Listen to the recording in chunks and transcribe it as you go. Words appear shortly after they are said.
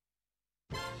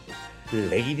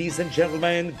Ladies and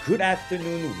gentlemen, good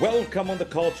afternoon. Welcome on the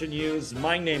Culture News.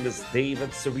 My name is David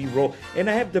Serero, and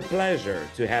I have the pleasure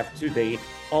to have today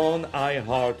on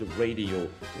iHeartRadio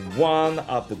one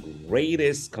of the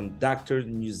greatest conductors,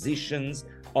 musicians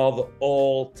of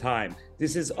all time.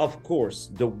 This is, of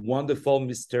course, the wonderful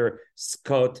Mr.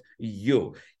 Scott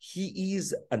Yo. He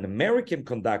is an American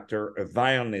conductor, a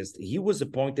violinist. He was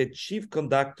appointed chief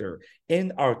conductor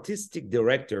and artistic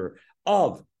director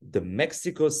of the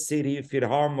Mexico City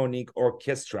Philharmonic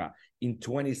Orchestra in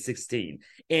 2016.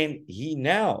 And he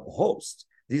now hosts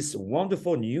this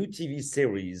wonderful new TV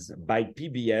series by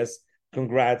PBS.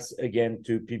 Congrats again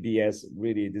to PBS.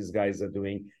 Really, these guys are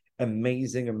doing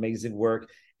amazing work.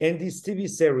 And this TV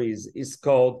series is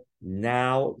called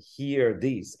Now Hear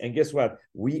This. And guess what?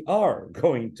 We are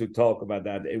going to talk about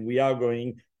that. And we are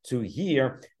going to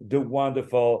hear the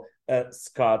wonderful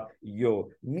Scott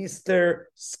Yo. Mr.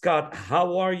 Scott,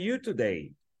 how are you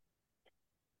today?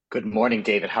 Good morning,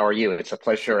 David. How are you? It's a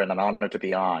pleasure and an honor to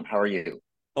be on. How are you?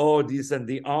 Oh, listen,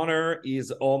 the honor is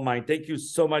all mine. Thank you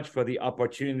so much for the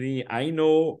opportunity. I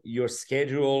know your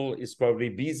schedule is probably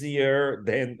busier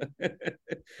than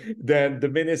than the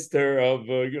minister of,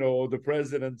 the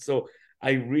president. So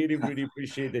I really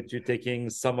appreciate that you're taking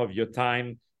some of your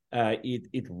time.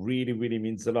 It really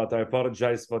means a lot. I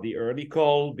apologize for the early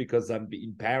call because I'm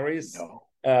in Paris No,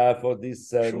 for this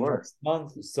sure. next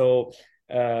month. So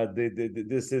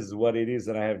this is what it is,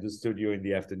 and I have the studio in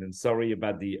the afternoon. Sorry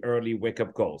about the early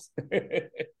wake-up calls.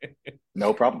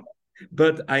 No problem.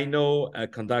 But I know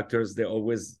conductors, they're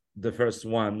always the first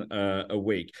one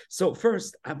awake. So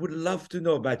first, I would love to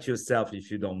know about yourself,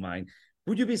 if you don't mind.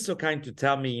 Would you be so kind to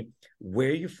tell me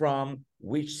where you're from,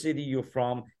 which city you're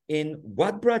from, and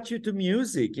what brought you to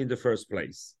music in the first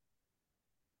place?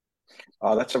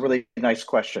 That's a really nice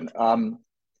question. I'm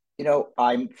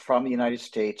from the United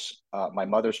States. My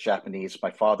mother's Japanese.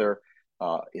 My father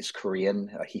is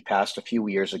Korean. He passed a few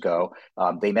years ago.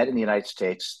 They met in the United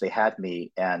States. They had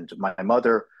me, and my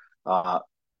mother uh,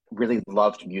 really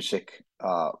loved music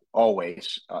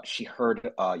always. She heard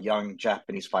a young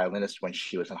Japanese violinist when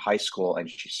she was in high school, and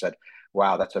she said,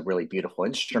 "Wow, that's a really beautiful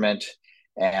instrument."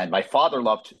 And my father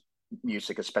loved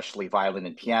music, especially violin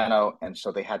and piano, and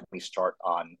so they had me start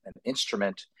on an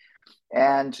instrument.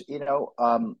 And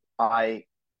I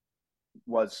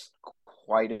was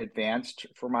quite advanced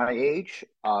for my age,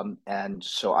 and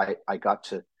so I got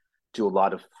to do a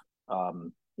lot of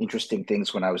interesting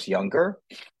things when I was younger.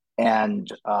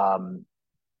 And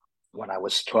when I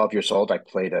was 12 years old, I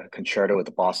played a concerto with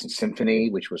the Boston Symphony,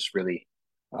 which was really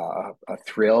a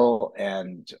thrill.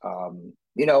 And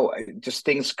just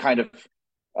things kind of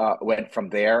went from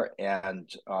there. And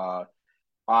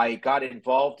I got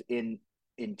involved in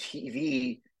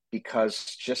TV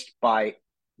because just by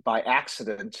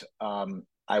accident,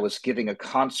 I was giving a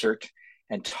concert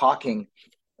and talking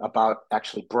about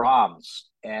actually Brahms,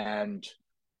 and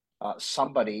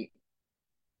somebody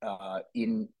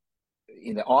in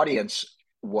the audience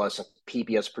was a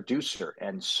PBS producer,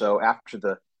 and so after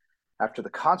the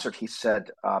concert, he said,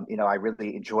 I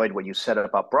really enjoyed what you said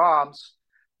about Brahms.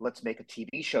 Let's make a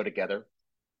TV show together.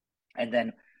 And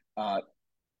then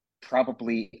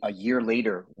probably a year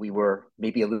later, we were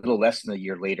maybe a little less than a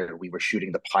year later, we were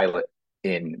shooting the pilot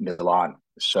in Milan,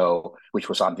 so which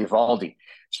was on Vivaldi.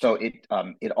 So it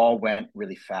all went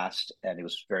really fast, and it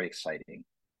was very exciting.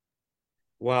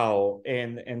 Wow,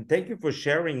 and thank you for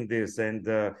sharing this. And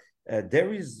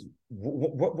there is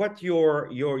what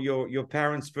your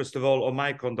parents, first of all, or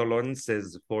my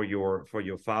condolences for your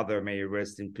father. May he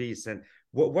rest in peace. And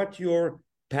what your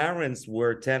parents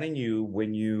were telling you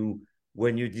when you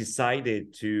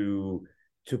decided to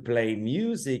play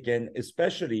music, and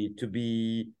especially to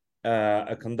be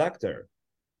a conductor.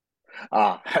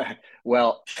 Uh,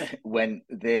 well, when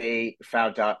they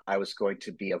found out I was going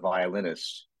to be a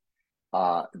violinist,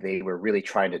 they were really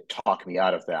trying to talk me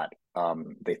out of that.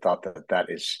 They thought that that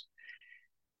is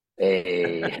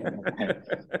a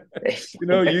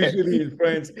Usually in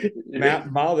France,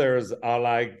 mothers are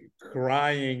like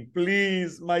crying,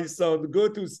 please, my son, go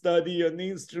to study an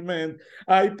instrument.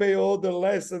 I pay all the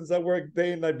lessons, I work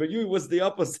day and night. But you, it was the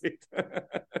opposite.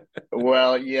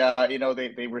 well, yeah,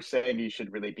 they were saying you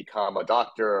should really become a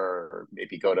doctor or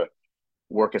maybe go to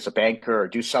work as a banker or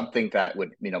do something that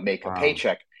would, make a Wow.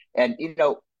 paycheck. And,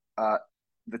 uh,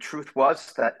 the truth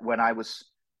was that when I was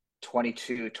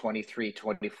 22, 23,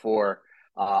 24,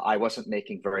 I wasn't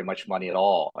making very much money at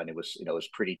all. And it was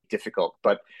pretty difficult.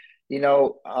 But, you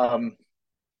know, um,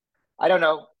 I don't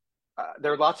know.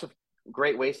 There are lots of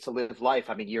great ways to live life.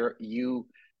 I mean, you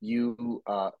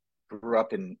grew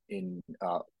up in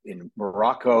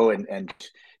Morocco, and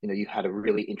you had a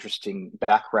really interesting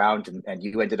background, and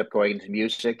you ended up going into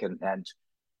music, and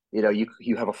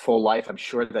you have a full life. I'm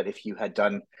sure that if you had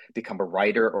become a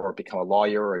writer or become a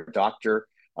lawyer or a doctor,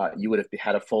 you would have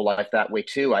had a full life that way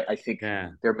too. I think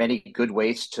Yeah. there are many good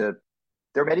ways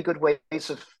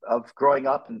of growing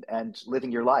up and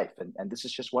living your life, and this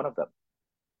is just one of them.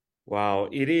 Wow,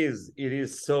 it is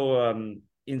so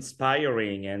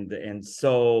inspiring and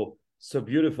so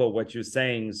beautiful what you're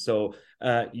saying. So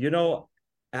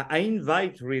I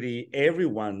invite really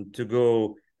everyone to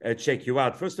go check you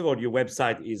out. First of all, your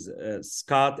website is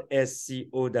Scott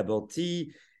SCOTT,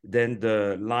 then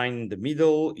the line in the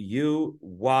middle,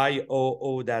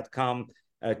 UYOO.com,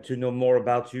 to know more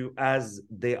about you as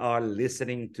they are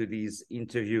listening to this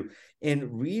interview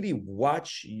and really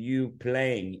watch you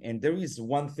playing. And there is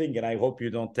one thing, and I hope you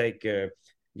don't take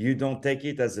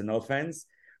it as an offense.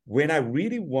 When I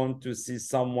really want to see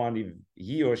someone, if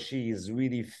he or she is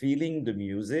really feeling the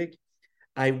music,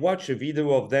 I watch a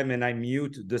video of them and I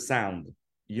mute the sound.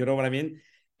 You know what I mean?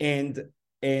 And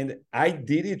and I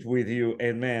did it with you,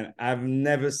 and man, I've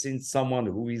never seen someone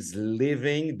who is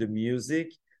living the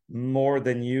music more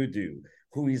than you do,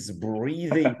 who is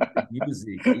breathing the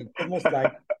music. It's almost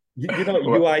like you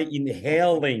Well, are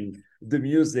inhaling the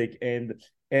music, and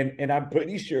I'm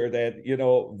pretty sure that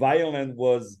violin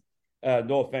was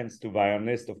no offense to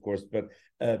violinists, of course, but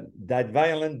that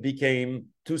violin became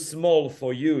too small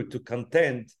for you to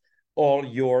content all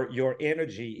your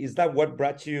energy. Is that what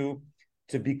brought you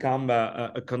to become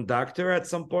a conductor at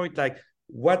some point? Like,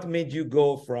 what made you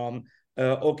go from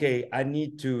okay, I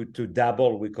need to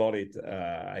dabble, we call it,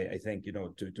 I think,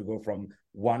 to go from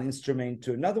one instrument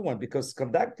to another one, because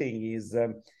conducting is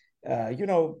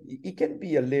it can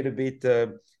be a little bit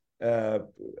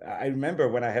I remember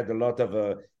when I had a lot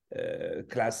of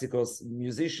classical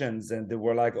musicians, and they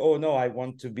were like, oh no, I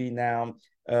want to be now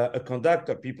a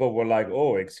conductor. People were like,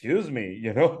 oh, excuse me,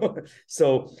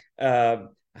 so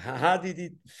how did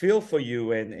it feel for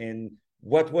you, and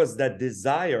what was that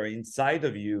desire inside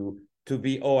of you to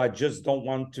be, oh, I just don't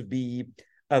want to be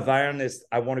a violinist,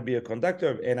 I want to be a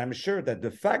conductor? And I'm sure that the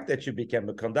fact that you became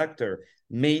a conductor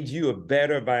made you a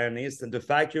better violinist, and the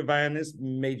fact you're a violinist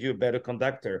made you a better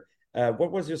conductor.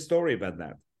 What was your story about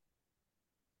that?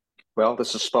 well,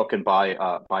 this is spoken by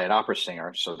an opera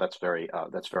singer, so that's very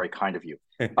kind of you.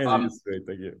 Um, Yes, great,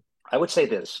 thank you. I would say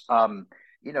this.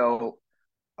 You know,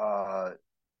 uh,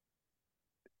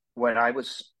 when I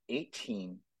was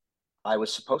 18, I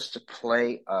was supposed to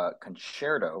play a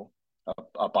concerto,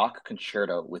 a Bach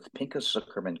concerto with Pinchas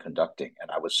Zuckerman conducting, and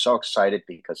I was so excited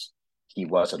because he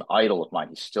was an idol of mine.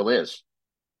 He still is.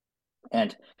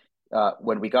 And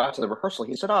when we got to the rehearsal,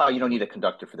 he said, "Oh, you don't need a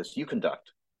conductor for this. You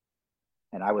conduct."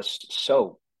 And I was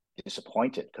so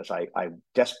disappointed because I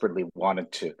desperately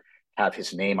wanted to have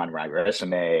his name on my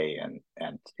resume, and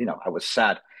I was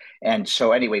sad. And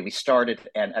so anyway, we started,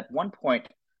 and at one point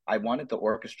I wanted the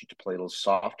orchestra to play a little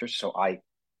softer, so I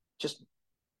just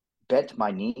bent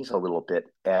my knees a little bit,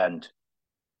 and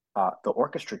the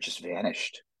orchestra just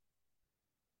vanished.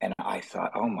 And I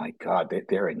thought, oh my God,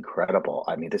 they're incredible.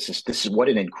 I mean, this is what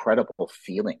an incredible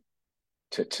feeling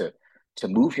to to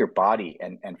move your body,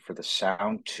 and for the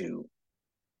sound to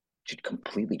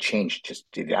completely change, just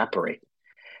evaporate.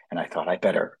 And I thought, I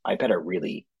better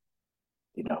really,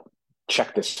 you know,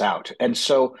 check this out. And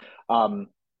so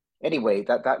anyway,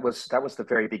 that was the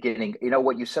very beginning.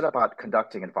 What you said about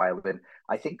conducting and violin,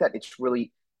 I think that it's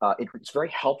really it's very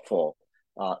helpful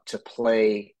to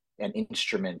play an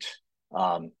instrument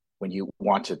when you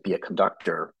want to be a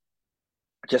conductor,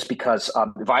 just because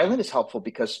the violin is helpful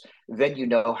because then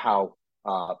how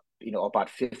about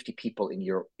 50 people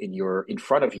in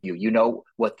front of you,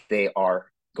 what they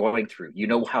are going through,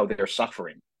 how they're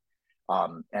suffering,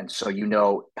 and so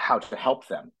how to help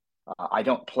them. I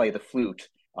don't play the flute,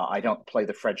 I don't play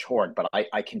the French horn, but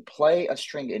I can play a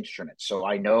stringed instrument, so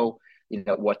I know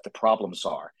what the problems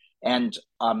are. And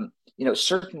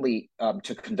certainly,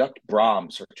 to conduct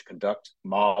Brahms or to conduct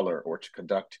Mahler or to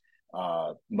conduct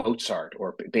Mozart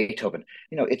or Beethoven,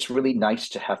 it's really nice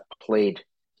to have played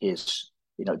his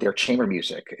their chamber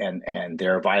music and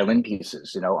their violin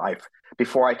pieces. I've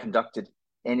before I conducted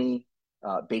any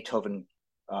Beethoven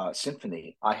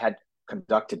symphony, I had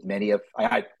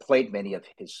played many of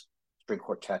his string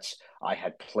quartets. I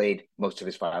had played most of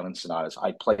his violin sonatas.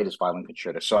 I played his violin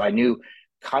concerto, so I knew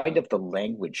kind of the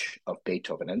language of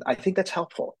Beethoven, and I think that's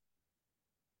helpful.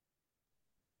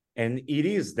 And it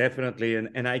is definitely,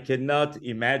 and I cannot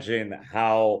imagine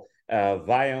how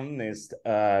violinists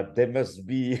they must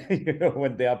be,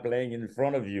 when they are playing in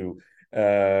front of you.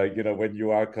 when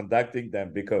you are conducting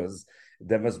them, because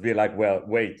they must be like, well,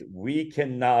 wait, we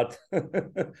cannot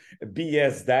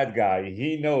BS that guy.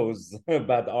 He knows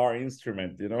about our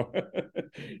instrument.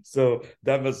 So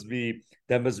that must be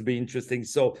interesting.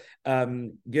 So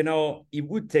it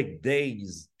would take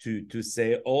days to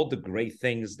say all the great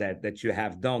things that you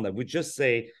have done. I would just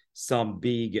say some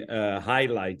big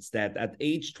highlights: that at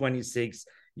age 26,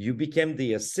 you became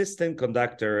the assistant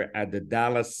conductor at the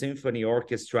Dallas Symphony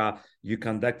Orchestra. You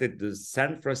conducted the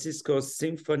San Francisco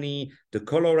Symphony, the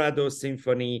Colorado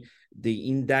Symphony, the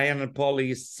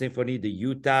Indianapolis Symphony, the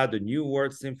Utah, the New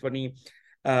World Symphony.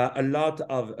 A lot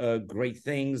of great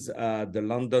things. The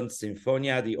London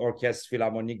Sinfonia, the Orchestre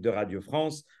Philharmonique de Radio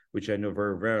France, which I know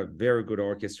very, very, very good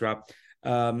orchestra.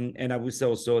 And I would say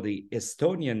also the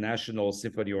Estonian National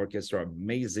Symphony Orchestra,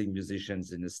 amazing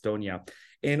musicians in Estonia,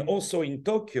 and also in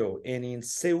Tokyo and in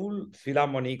Seoul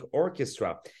Philharmonic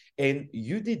Orchestra. And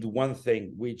you did one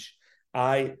thing which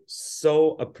I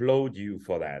so applaud you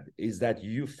for, that is that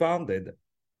you founded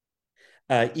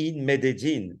in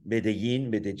Medellin,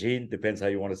 depends how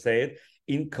you want to say it,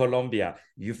 in Colombia.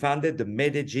 You founded the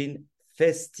Medellin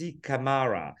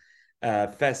Festicamara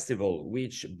Festival,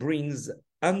 which brings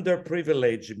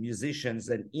underprivileged musicians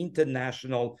and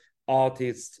international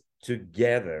artists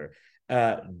together.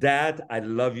 That I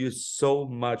love you so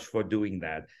much for doing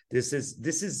that. This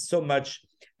is so much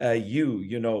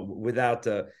without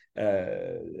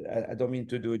I don't mean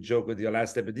to do a joke with your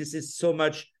last step, but this is so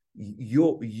much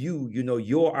your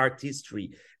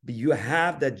artistry. You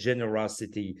have that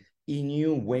generosity in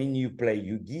you when you play.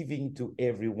 You're giving to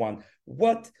everyone.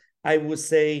 What I would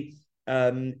say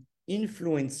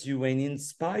influenced you and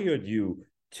inspired you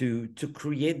to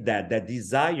create that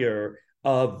desire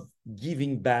of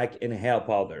giving back and help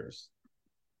others?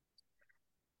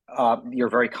 You're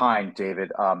very kind,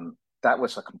 David. That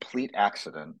was a complete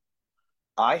accident.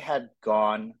 I had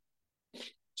gone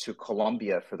to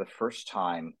Colombia for the first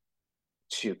time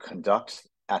to conduct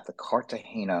at the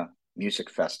Cartagena Music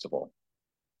Festival.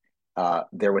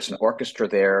 There was an orchestra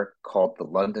there called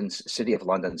the City of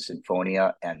London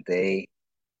Sinfonia, and they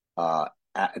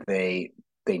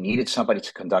needed somebody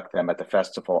to conduct them at the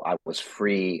festival. I was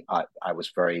free. I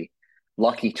was very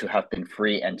lucky to have been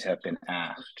free and to have been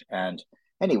asked. And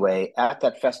anyway, at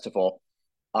that festival,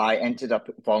 I ended up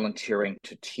volunteering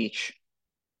to teach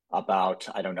about,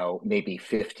 I don't know, maybe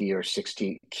 50 or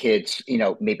 60 kids,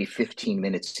 maybe 15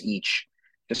 minutes each,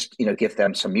 just, give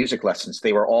them some music lessons.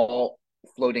 They were all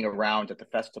floating around at the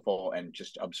festival and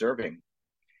just observing.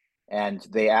 And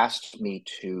they asked me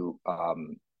to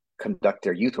conduct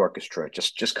their youth orchestra,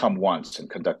 just come once and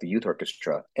conduct the youth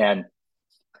orchestra. And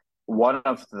one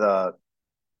of the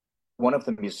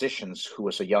musicians, who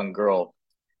was a young girl,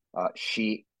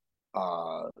 she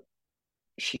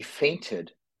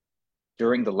fainted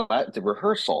during the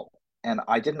rehearsal, and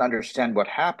I didn't understand what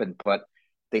happened, but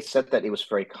they said that it was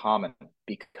very common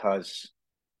because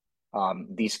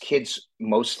these kids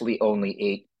mostly only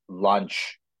ate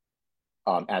lunch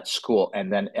at school,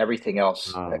 and then everything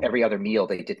else, every other meal,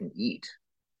 they didn't eat.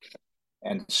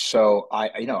 And so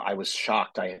I was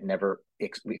shocked. I had never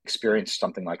experienced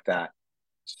something like that.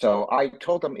 So I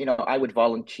told them, I would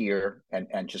volunteer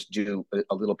and just do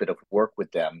a little bit of work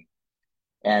with them.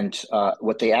 And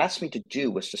what they asked me to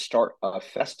do was to start a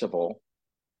festival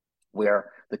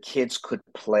where the kids could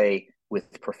play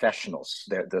with professionals.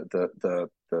 The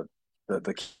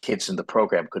kids in the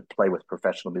program could play with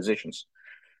professional musicians.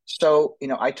 So,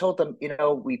 I told them,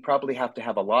 we probably have to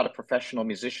have a lot of professional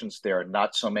musicians there,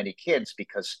 not so many kids,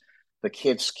 because the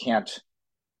kids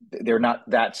they're not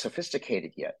that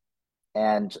sophisticated yet.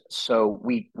 And so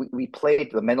we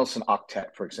played the Mendelssohn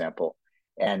Octet, for example,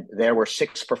 and there were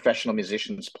 6 professional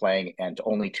musicians playing and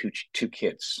only two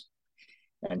kids.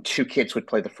 And 2 kids would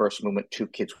play the first movement, 2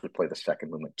 kids would play the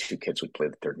second movement, 2 kids would play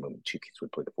the third movement, 2 kids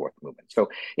would play the fourth movement. So,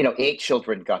 8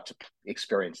 children got to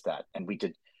experience that. And we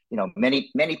did, many,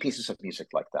 many pieces of music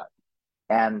like that.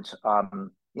 And,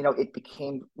 it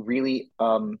became really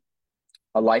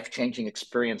a life-changing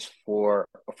experience for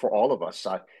all of us.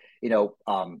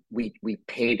 We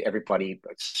paid everybody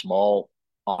a small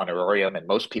honorarium, and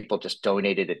most people just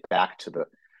donated it back to the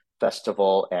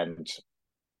festival. And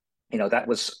that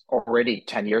was already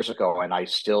 10 years ago, and I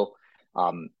still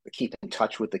keep in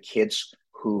touch with the kids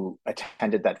who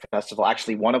attended that festival.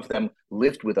 Actually, one of them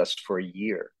lived with us for a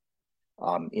year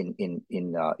in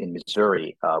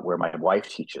Missouri, where my wife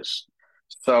teaches.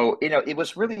 So it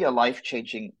was really a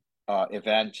life-changing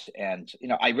event, and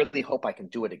I really hope I can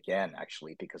do it again,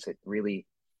 actually, because it really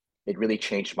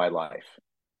changed my life.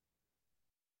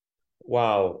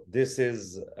 Wow, this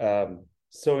is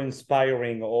so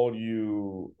inspiring all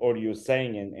you're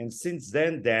saying. And since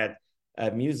then, that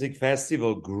music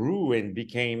festival grew and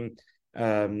became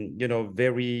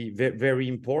very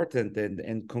important.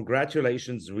 And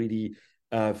congratulations really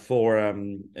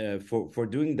for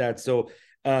doing that. So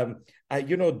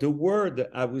the word,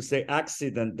 I would say,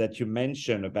 accident, that you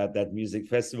mentioned about that music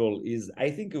festival is, I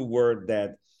think, a word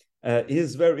that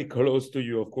is very close to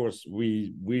you. Of course,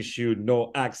 we wish you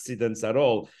no accidents at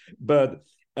all. But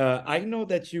I know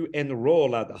that you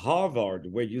enroll at Harvard,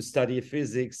 where you study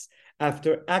physics,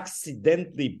 after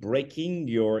accidentally breaking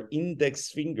your index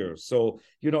finger. So,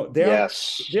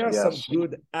 Yes, there are some yes.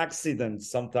 good accidents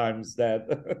sometimes that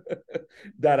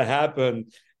that happen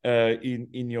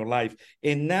in your life.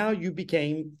 And now you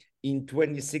became, in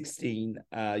 2016,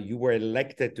 you were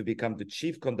elected to become the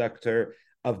chief conductor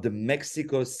of the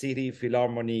Mexico City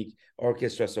Philharmonic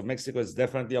Orchestra. So Mexico is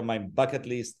definitely on my bucket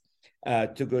list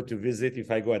to go to visit. If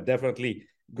I go, I definitely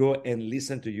go and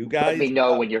listen to you Let guys. me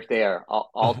know when you're there.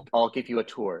 I'll give you a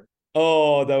tour.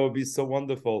 Oh, that would be so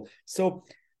wonderful. So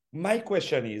my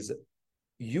question is,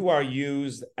 you are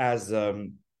used as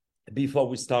before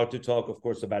we start to talk, of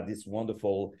course, about this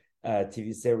wonderful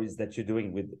TV series that you're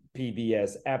doing with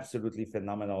PBS, absolutely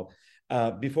phenomenal.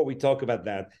 Before we talk about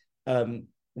that,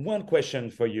 one question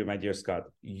for you, my dear Scott.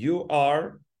 You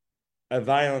are a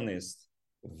violinist.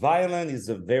 Violin is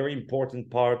a very important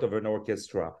part of an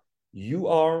orchestra. You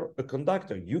are a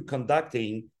conductor. And you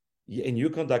conducted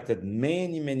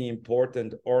many, many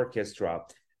important orchestra.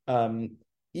 Um,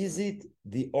 is it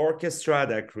the orchestra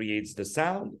that creates the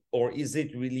sound, or is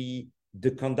it really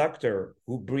the conductor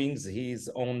who brings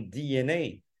his own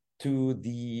DNA to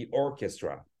the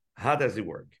orchestra? How does it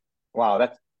work? Wow,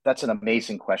 that's an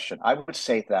amazing question. I would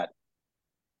say that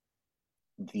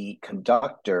the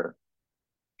conductor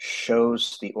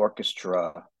shows the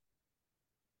orchestra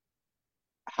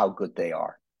how good they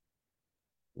are.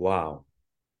 Wow.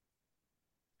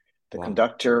 The Wow.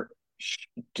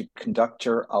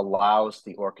 conductor allows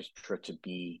the orchestra to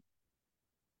be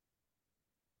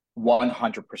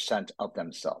 100% of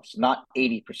themselves, not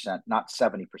 80%, not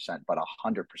 70%, but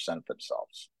 100% of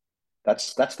themselves.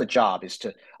 That's the job, is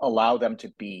to allow them to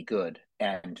be good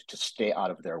and to stay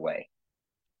out of their way.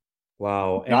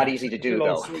 Wow. And Not I easy to do, feel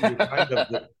though. also you kind of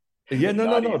the, yeah, no,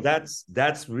 no, Not no. easy.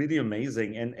 That's really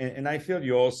amazing. And I feel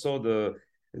you also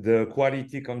the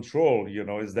quality control,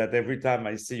 is that every time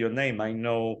I see your name, I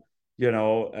know,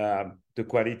 the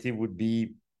quality would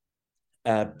be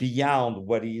beyond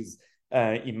what is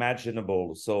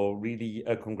imaginable. So really,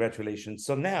 congratulations.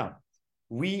 So now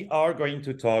we are going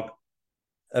to talk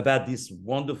about this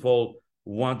wonderful,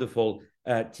 wonderful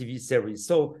TV series.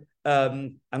 So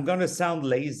I'm going to sound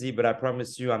lazy, but I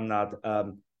promise you I'm not.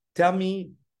 Tell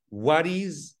me, what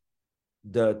is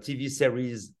the TV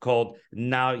series called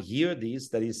Now Hear This,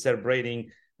 that is celebrating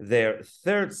their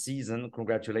third season?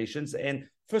 Congratulations. And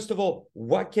first of all,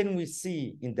 what can we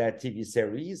see in that TV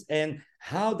series, and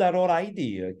how that whole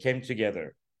idea came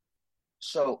together?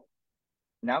 So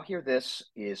Now Hear This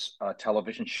is a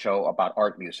television show about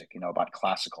art music, about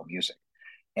classical music.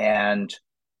 And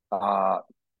uh,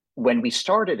 when we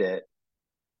started it,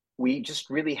 we just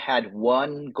really had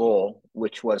one goal,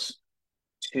 which was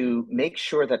to make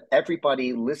sure that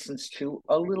everybody listens to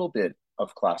a little bit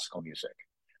of classical music.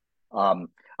 Um,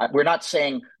 we're not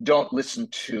saying don't listen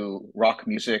to rock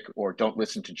music or don't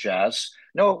listen to jazz.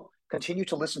 No, continue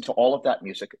to listen to all of that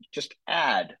music. Just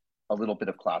add a little bit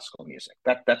of classical music.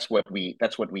 That's what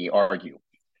we argue.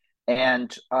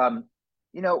 And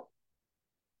you know,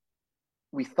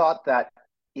 we thought that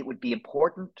it would be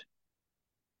important,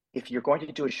 if you're going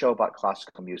to do a show about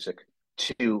classical music,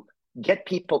 to get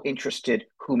people interested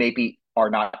who maybe are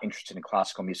not interested in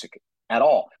classical music at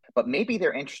all, but maybe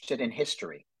they're interested in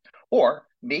history, or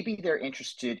maybe they're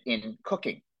interested in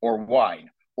cooking or wine,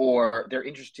 or they're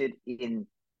interested in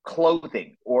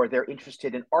clothing, or they're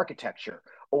interested in architecture,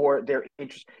 or they're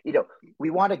interested, we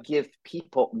want to give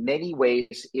people many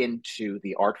ways into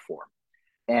the art form.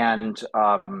 And,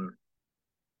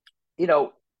 you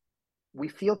know, we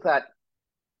feel that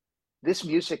this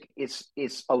music is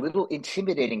a little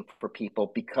intimidating for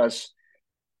people, because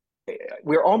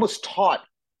we're almost taught,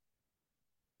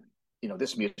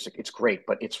 this music, it's great,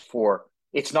 but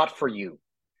it's not for you.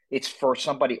 It's for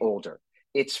somebody older.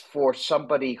 It's for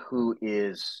somebody who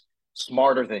is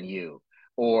smarter than you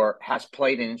or has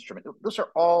played an instrument. Those are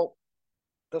all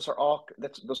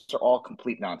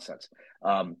complete nonsense.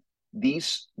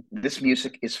 This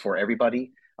music is for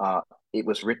everybody. It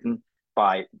was written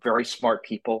by very smart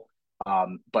people,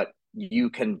 but you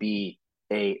can be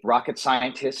a rocket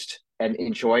scientist and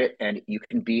enjoy it, and you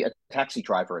can be a taxi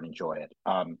driver and enjoy it.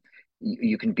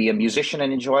 You can be a musician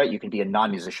and enjoy it. You can be a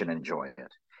non-musician and enjoy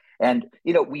it. And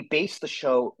we base the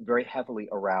show very heavily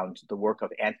around the work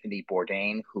of Anthony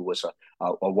Bourdain, who was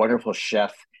a wonderful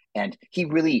chef, and he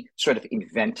really sort of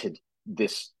invented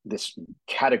this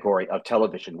category of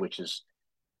television, which is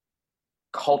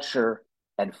culture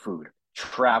and food,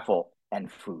 travel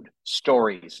and food,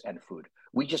 stories and food.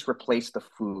 We just replace the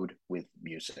food with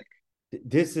music.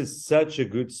 This is such a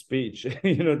good speech.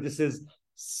 This is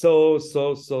so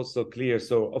clear.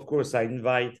 So of course I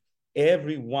invite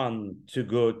everyone to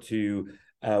go to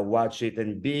watch it,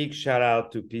 and big shout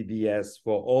out to PBS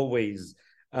for always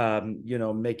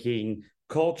making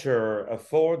culture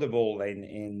affordable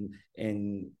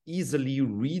and easily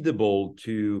readable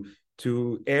to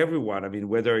everyone. I mean,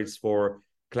 whether it's for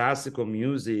classical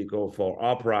music or for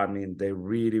opera, I mean, they're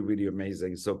really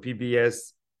amazing. So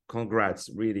PBS, congrats,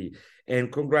 really.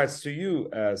 And congrats to you,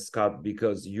 Scott,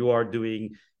 because you are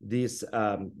doing this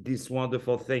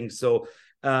wonderful thing. So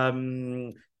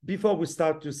before we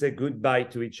start to say goodbye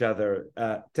to each other,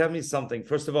 tell me something.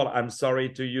 First of all, I'm sorry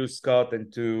to you, Scott,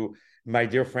 and to my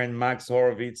dear friend Max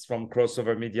Horowitz from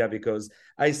Crossover Media, because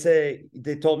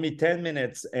they told me 10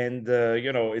 minutes and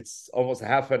it's almost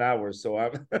half an hour, so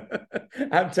I'm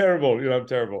I'm terrible. I'm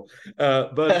terrible,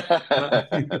 but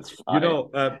It's fine.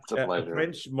 It's a a pleasure.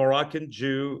 French Moroccan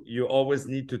Jew, you always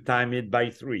need to time it by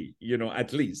 3,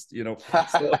 at least,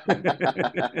 so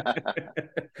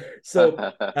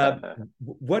so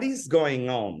what is going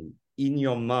on in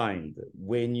your mind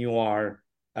when you are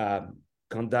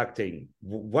conducting?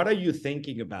 What are you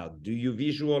thinking about? Do you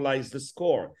visualize the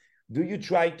score? Do you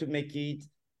try to make it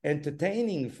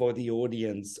entertaining for the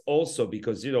audience also?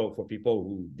 Because for people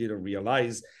who didn't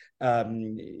realize,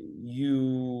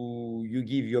 you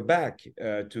give your back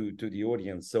to the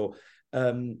audience. So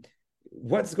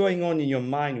what's going on in your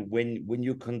mind when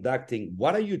you're conducting?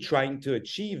 What are you trying to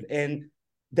achieve? And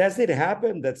does it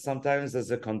happen that sometimes as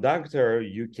a conductor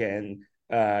you can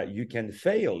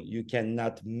fail, you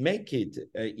cannot make it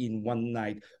in one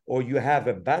night, or you have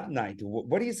a bad night?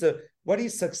 What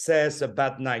is success, a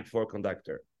bad night for a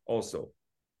conductor also?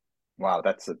 Wow,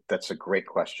 that's a great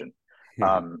question.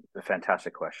 A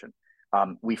fantastic question.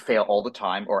 We fail all the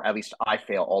time, or at least I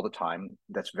fail all the time.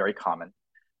 That's very common.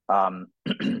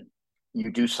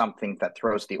 You do something that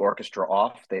throws the orchestra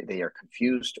off. They are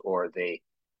confused, or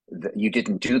you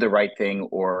didn't do the right thing,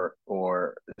 or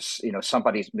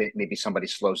maybe somebody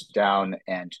slows down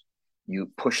and you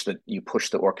push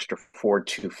the orchestra forward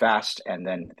too fast, and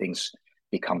then things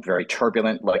become very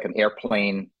turbulent, like an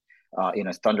airplane in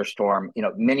a thunderstorm.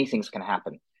 Many things can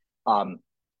happen.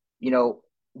 You know,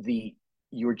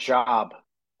 your job,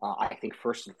 I think,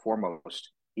 first and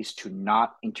foremost, is to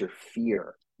not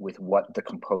interfere with what the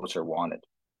composer wanted.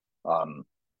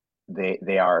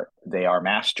 They are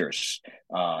masters.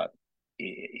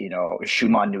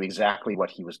 Schumann knew exactly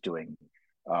what he was doing.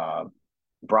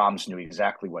 Brahms knew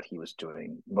exactly what he was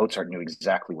doing. Mozart knew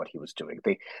exactly what he was doing.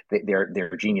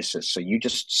 They're geniuses. So you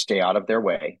just stay out of their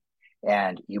way,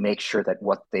 and you make sure that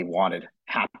what they wanted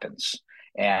happens.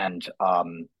 And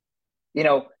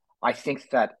I think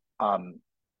that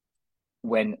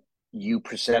when you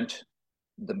present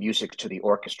the music to the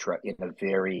orchestra in a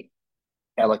very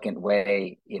elegant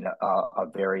way, in a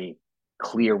very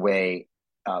clear way,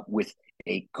 with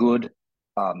a good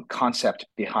concept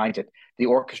behind it, the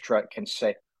orchestra can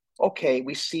say, "Okay,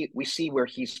 we see where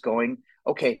he's going.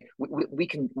 Okay,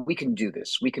 we can do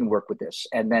this. We can work with this,"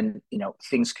 and then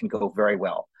things can go very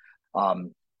well.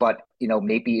 But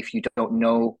maybe if you don't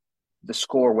know the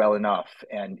score well enough,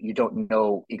 and you don't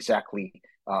know exactly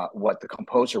what the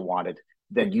composer wanted,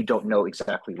 then you don't know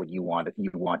exactly what you want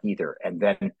either. And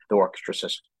then the orchestra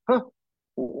says, "Huh,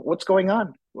 what's going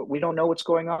on? We don't know what's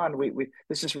going on.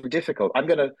 This is difficult.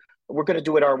 We're gonna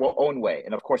do it our own way."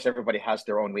 And of course, everybody has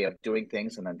their own way of doing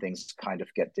things, and then things kind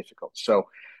of get difficult. So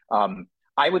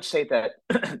I would say that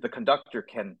the conductor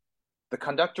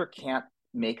can't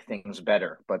make things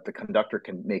better, but the conductor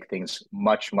can make things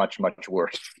much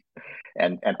worse.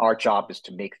 And our job is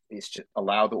to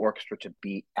allow the orchestra to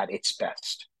be at its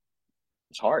best.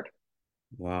 It's hard.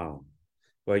 Wow.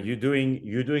 Well, you're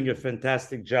doing a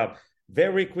fantastic job.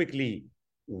 Very quickly,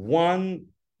 one,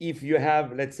 if you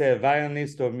have, let's say, a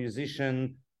violinist or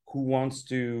musician who wants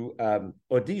to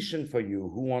audition for you,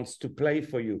 who wants to play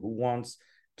for you, who wants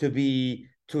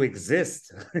to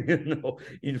exist,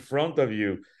 in front of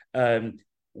you,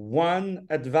 one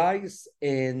advice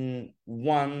and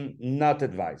one not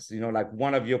advice, like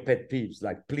one of your pet peeves,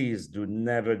 like, please do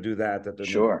never do that at an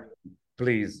audition. Sure.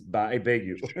 Please, but I beg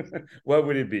you. What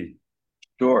would it be?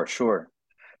 Sure.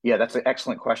 Yeah, that's an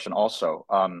excellent question also.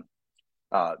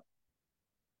 Uh,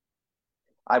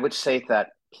 I would say that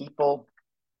people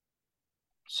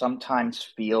sometimes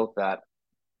feel that,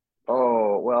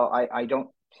 oh, well, I don't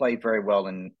play very well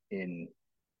in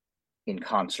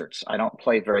concerts. I don't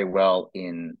play very well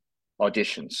in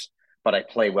auditions, but I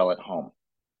play well at home.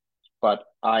 But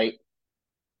I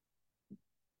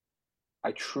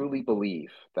truly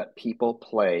believe that people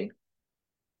play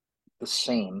the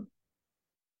same.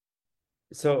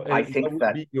 So, I and what think would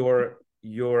that, be your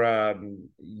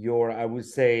I would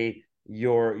say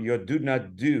your do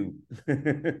not do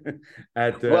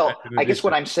at well, an I guess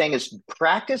what audition? I'm saying is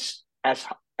practice as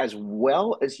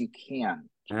well as you can.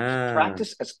 Ah,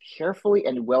 Practice as carefully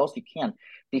and well as you can,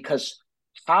 because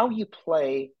how you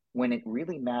play when it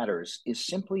really matters is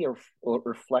simply a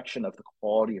reflection of the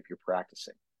quality of your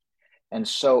practicing. And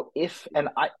so if and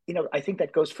I think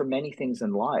that goes for many things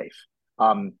in life.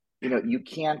 You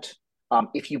can't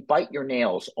if you bite your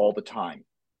nails all the time.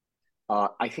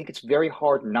 I think it's very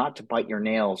hard not to bite your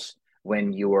nails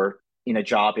when you're in a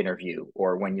job interview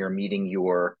or when you're meeting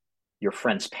your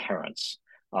friend's parents.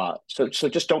 So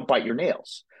just don't bite your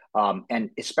nails. And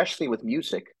especially with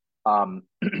music, um,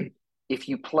 if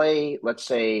you play, let's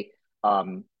say,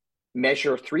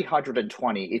 measure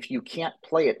 320, if you can't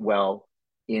play it well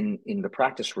in the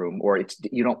practice room, or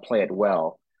you don't play it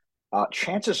well,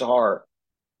 chances are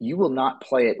you will not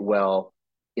play it well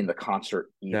in the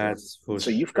concert either. that's for So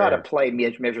you've got to sure. play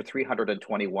measure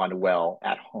 321 well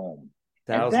at home,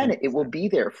 and then Thousand it will percent. be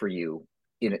there for you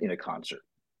in a concert.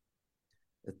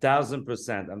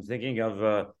 1,000%. I'm thinking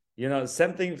of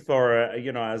something for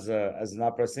as an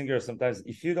opera singer. Sometimes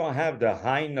if you don't have the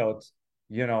high note,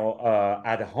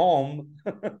 at home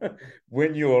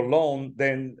when you're alone,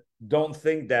 then don't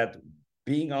think that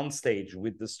being on stage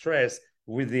with the stress,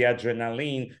 with the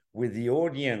adrenaline, with the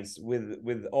audience,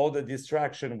 with all the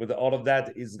distraction, with all of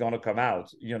that is gonna come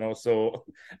out. So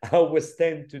I always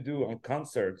tend to do on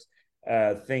concerts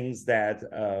things that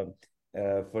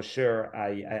for sure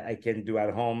I can do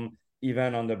at home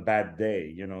even on a bad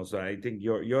day. So I think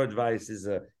your advice is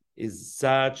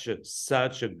such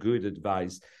a good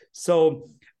advice. So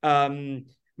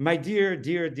my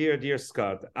dear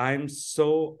Scott, I'm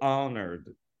so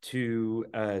honored to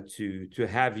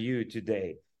have you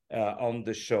today on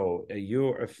the show.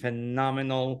 You're a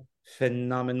phenomenal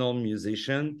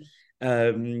musician.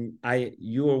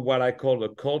 You're what I call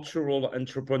a cultural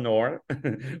entrepreneur,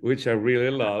 which I really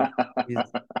love.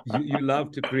 Is you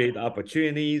love to create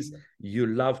opportunities, you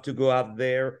love to go out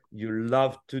there, you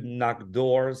love to knock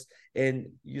doors, and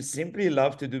you simply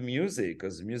love to do music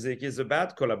because music is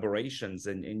about collaborations,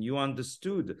 and you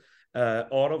understood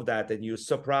all of that, and you're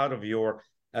so proud of your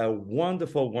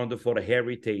wonderful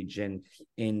heritage and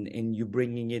in you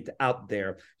bringing it out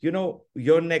there.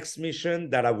 Your next mission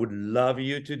that I would love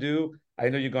you to do, I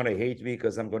know you're going to hate me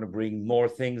because I'm going to bring more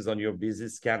things on your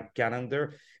business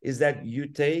calendar, is that you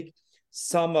take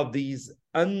some of these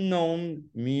unknown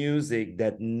music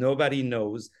that nobody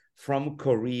knows from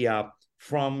Korea,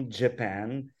 from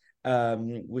Japan,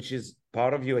 which is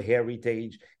part of your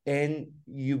heritage, and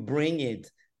you bring it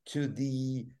to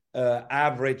the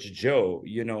average Joe,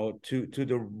 to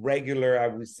the regular, I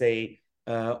would say,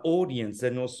 audience,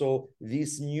 and also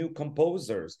these new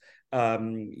composers,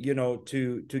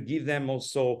 to give them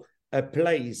also a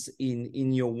place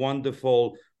in your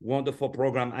wonderful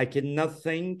program. I cannot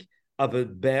think of a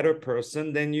better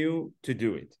person than you to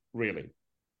do it, really.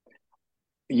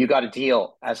 You got a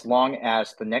deal as long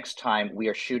as the next time we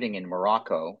are shooting in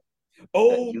Morocco, that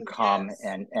Oh you come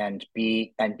yes. and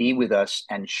be with us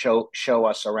and show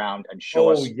us around and show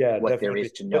Oh us yeah, what there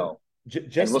is definitely. to But know.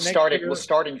 And just make we'll sure.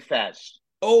 start in Fez.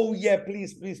 Oh yeah,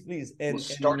 please, We'll and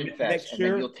start in make Fez, and then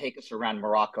sure. you'll take us around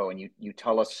Morocco, and you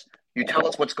tell us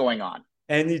what's going on.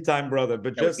 Anytime, brother.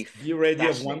 But That would just be be ready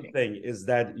of one fascinating. thing is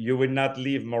that you will not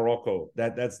leave Morocco.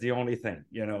 That's the only thing.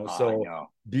 I So know.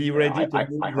 be Yeah, ready to I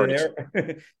move heard it's.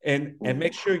 there, and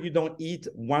make sure you don't eat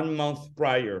 1 month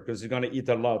prior because you're gonna eat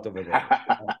a lot over there.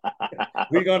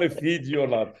 We're gonna feed you a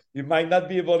lot. You might not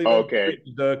be able even to Okay.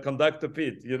 reach the conductor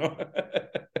pit.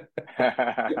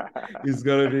 It's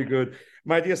gonna be good.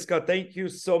 My dear Scott, thank you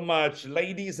so much.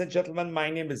 Ladies and gentlemen, my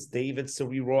name is David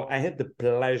Serero. I had the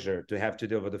pleasure to have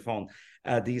today over the phone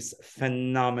this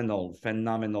phenomenal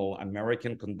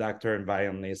American conductor and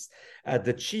violinist,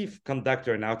 the chief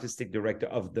conductor and artistic director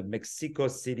of the Mexico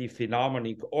City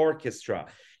Philharmonic Orchestra.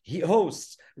 He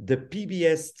hosts the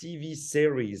PBS TV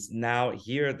series Now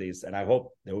Hear This, and I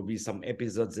hope there will be some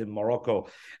episodes in Morocco.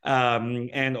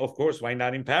 And of course, why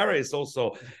not in Paris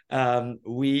also?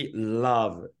 We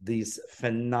love this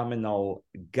phenomenal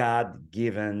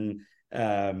God-given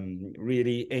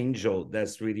really angel.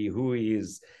 That's really who he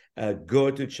is. Go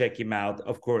to check him out.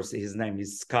 Of course, his name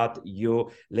is Scott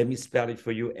Yo. Let me spell it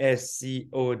for you.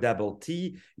 Scott.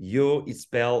 Yo is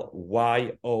spelled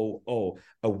Yoo.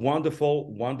 A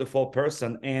wonderful, wonderful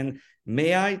person. And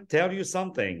may I tell you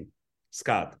something,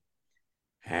 Scott?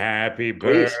 Happy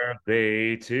Please.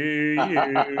 birthday to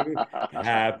you.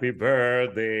 Happy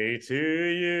birthday to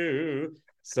you.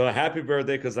 So happy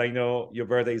birthday, because I know your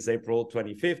birthday is April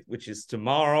 25th, which is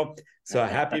tomorrow. So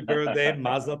happy birthday,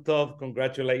 Mazel Tov,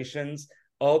 congratulations.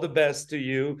 All the best to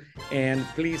you. And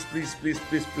please, please, please,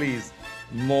 please, please,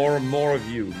 more of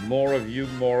you, more of you,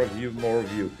 more of you, more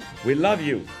of you. We love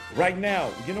you. Right now,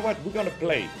 you know what? We're going to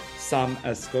play some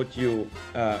Scott Yo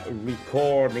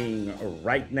recording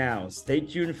right now. Stay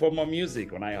tuned for more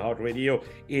music on iHeartRadio.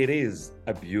 It is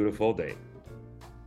a beautiful day.